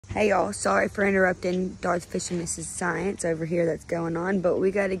Hey y'all, sorry for interrupting Darth Fish and Mrs. Science over here that's going on, but we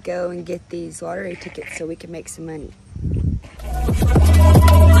gotta go and get these lottery tickets so we can make some money.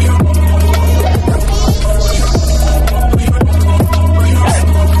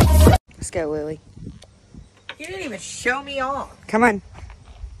 Let's go, Lily. You didn't even show me off. Come on.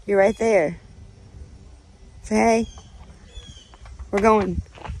 You're right there. Say hey. We're going.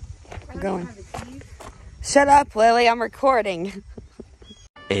 We're going. Shut up, Lily. I'm recording.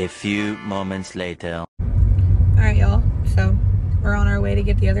 A few moments later. Alright, y'all. So, we're on our way to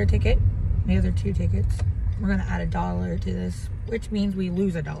get the other ticket. The other 2 tickets. We're going to add $1 to this, which means we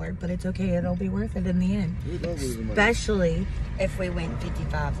lose $1, but it's okay. It'll be worth it in the end. Especially If we win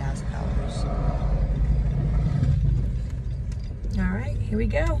 $55,000. Alright, here we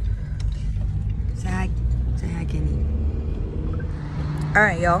go. Say hi. Say hi, Kenny.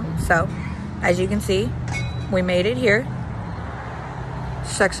 Alright, y'all. So, as you can see, we made it here.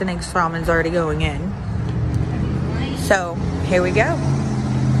 Section 8 ramen's already going in. So, here we go.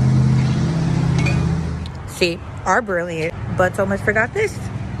 See, our brilliant butts almost forgot this.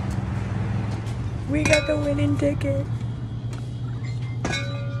 We got the winning ticket.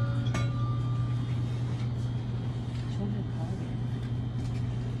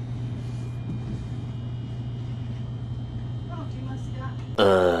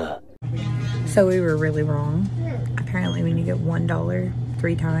 So we were really wrong. Apparently we need to get $1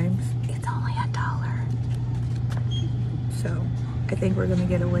 3 times. It's only $1. So I think we're gonna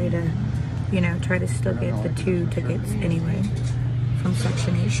get a way to, you know, try to still get the 2 tickets anyway from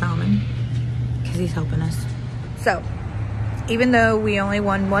Section 8 Shaman, because he's helping us. So even though we only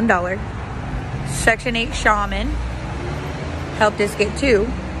won $1, Section 8 Shaman helped us get 2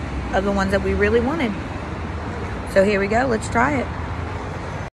 of the ones that we really wanted. So here we go, let's try it.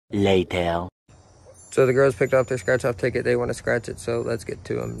 Later. So the girls picked up their scratch-off ticket. They want to scratch it, so let's get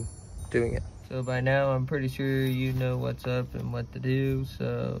to them doing it. So by now, I'm pretty sure you know what's up and what to do,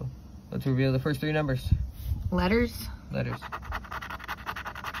 so let's reveal the first 3 numbers. Letters. Letters.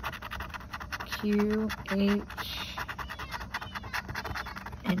 Q, H,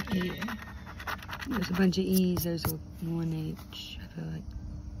 and E. There's a bunch of E's. There's one H, I feel like.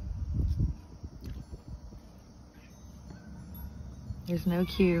 There's no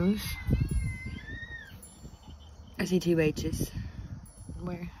Q's. I see 2 H's.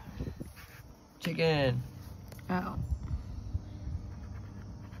 Where? Chicken. Oh.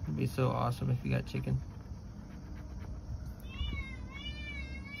 It'd be so awesome if you got chicken.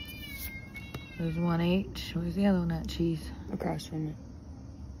 There's 1 H. Where's the other one at? Cheese. Across from it.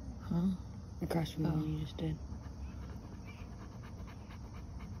 Huh? Across from the one you just did.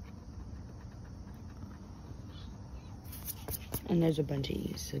 And there's a bunch of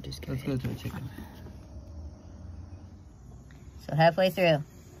E's, so just go Let's ahead. go to a chicken. So halfway through,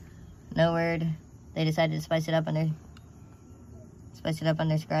 no word. They decided to spice it up on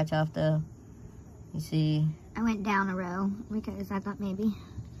their scratch off though. You see, I went down a row because I thought maybe.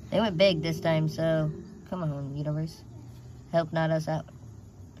 they went big this time, so come on, universe. Help not us out.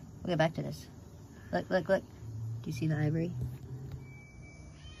 We'll get back to this. Look, look, look. Do you see the ivory?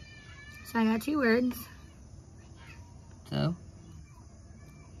 So I got 2 words. So,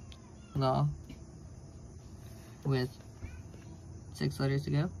 law with 6 letters to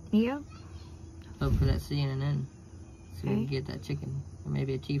go. Yep. Hope for that C and an N, so we Okay. can get that chicken, or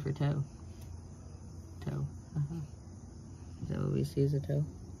maybe a T for toe. Toe. Is that what we see as a toe?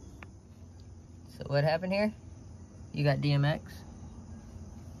 So what happened here? You got DMX.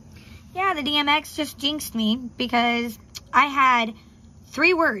 Yeah, the DMX just jinxed me because I had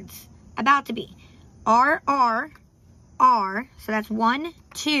 3 words about to be R, R, R. So that's 1,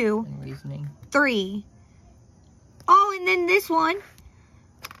 2, And reasoning. 3. Oh, and then this one.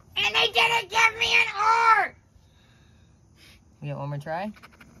 And they didn't give me an R. We got one more try.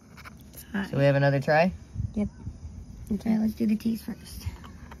 Hi. So we have another try. Okay, let's do the T's first.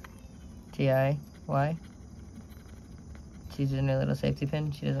 T-I-Y. She's in her little safety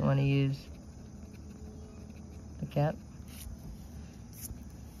pin. She doesn't want to use the cap.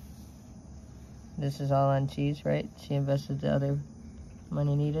 This is all on cheese, right? She invested the other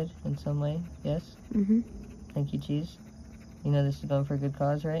money needed in some way. Yes? Mm-hmm. Thank you, cheese. You know this is going for a good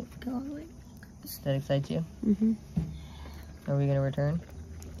cause, right? Go all the way. Does that excite you? Mm-hmm. Are we going to return?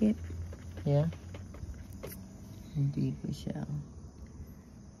 Yep. Yeah? Indeed we shall.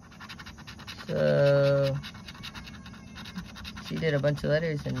 So, she did a bunch of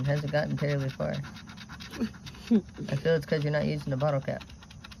letters and hasn't gotten terribly far. I feel it's because you're not using the bottle cap.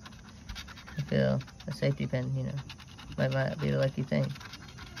 I feel a safety pin, you know, might not be the lucky thing.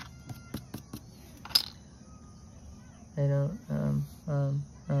 I don't,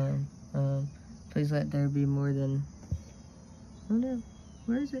 Please let there be more than... Oh no,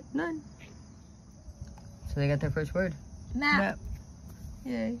 where is it? None. So they got their first word. Map.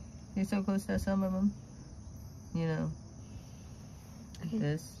 Yay. You're so close to some of them. You know.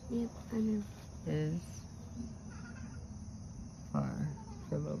 This Yep, I know. is far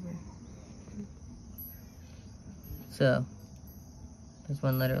from over. So, there's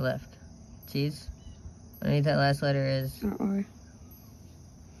one letter left. Cheese. Underneath that last letter is Or.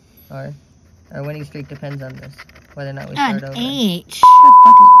 R. Our winning streak depends on this. Whether or not we start An over. H.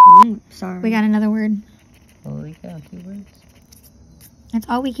 Sorry. We got another word. Holy cow, 2 words. That's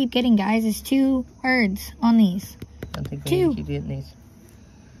all we keep getting, guys, is 2 words on these. I don't think we 2. need to keep getting these.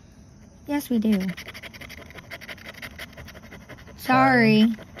 Yes, we do. Sorry.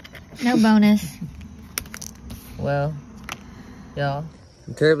 No bonus. Well, y'all.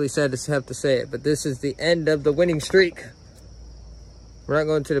 I'm terribly sad to have to say it, but this is the end of the winning streak. We're not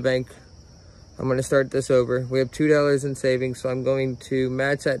going to the bank. I'm going to start this over. We have $2 in savings, so I'm going to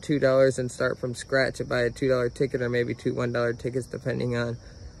match that $2 and start from scratch and buy a $2 ticket or maybe 2 $1 tickets, depending on,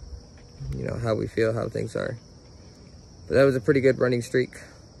 you know, how we feel, how things are. But that was a pretty good running streak.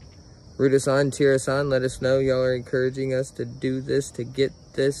 Root us on, cheer us on, let us know y'all are encouraging us to do this, to get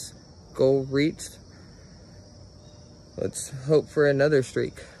this goal reached. Let's hope for another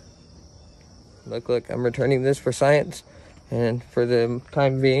streak. Look, I'm returning this for science. And for the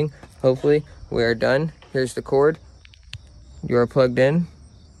time being, hopefully, we are done. Here's the cord. You are plugged in.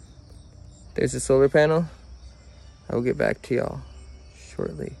 There's the solar panel. I will get back to y'all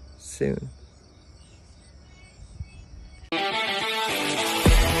shortly, soon.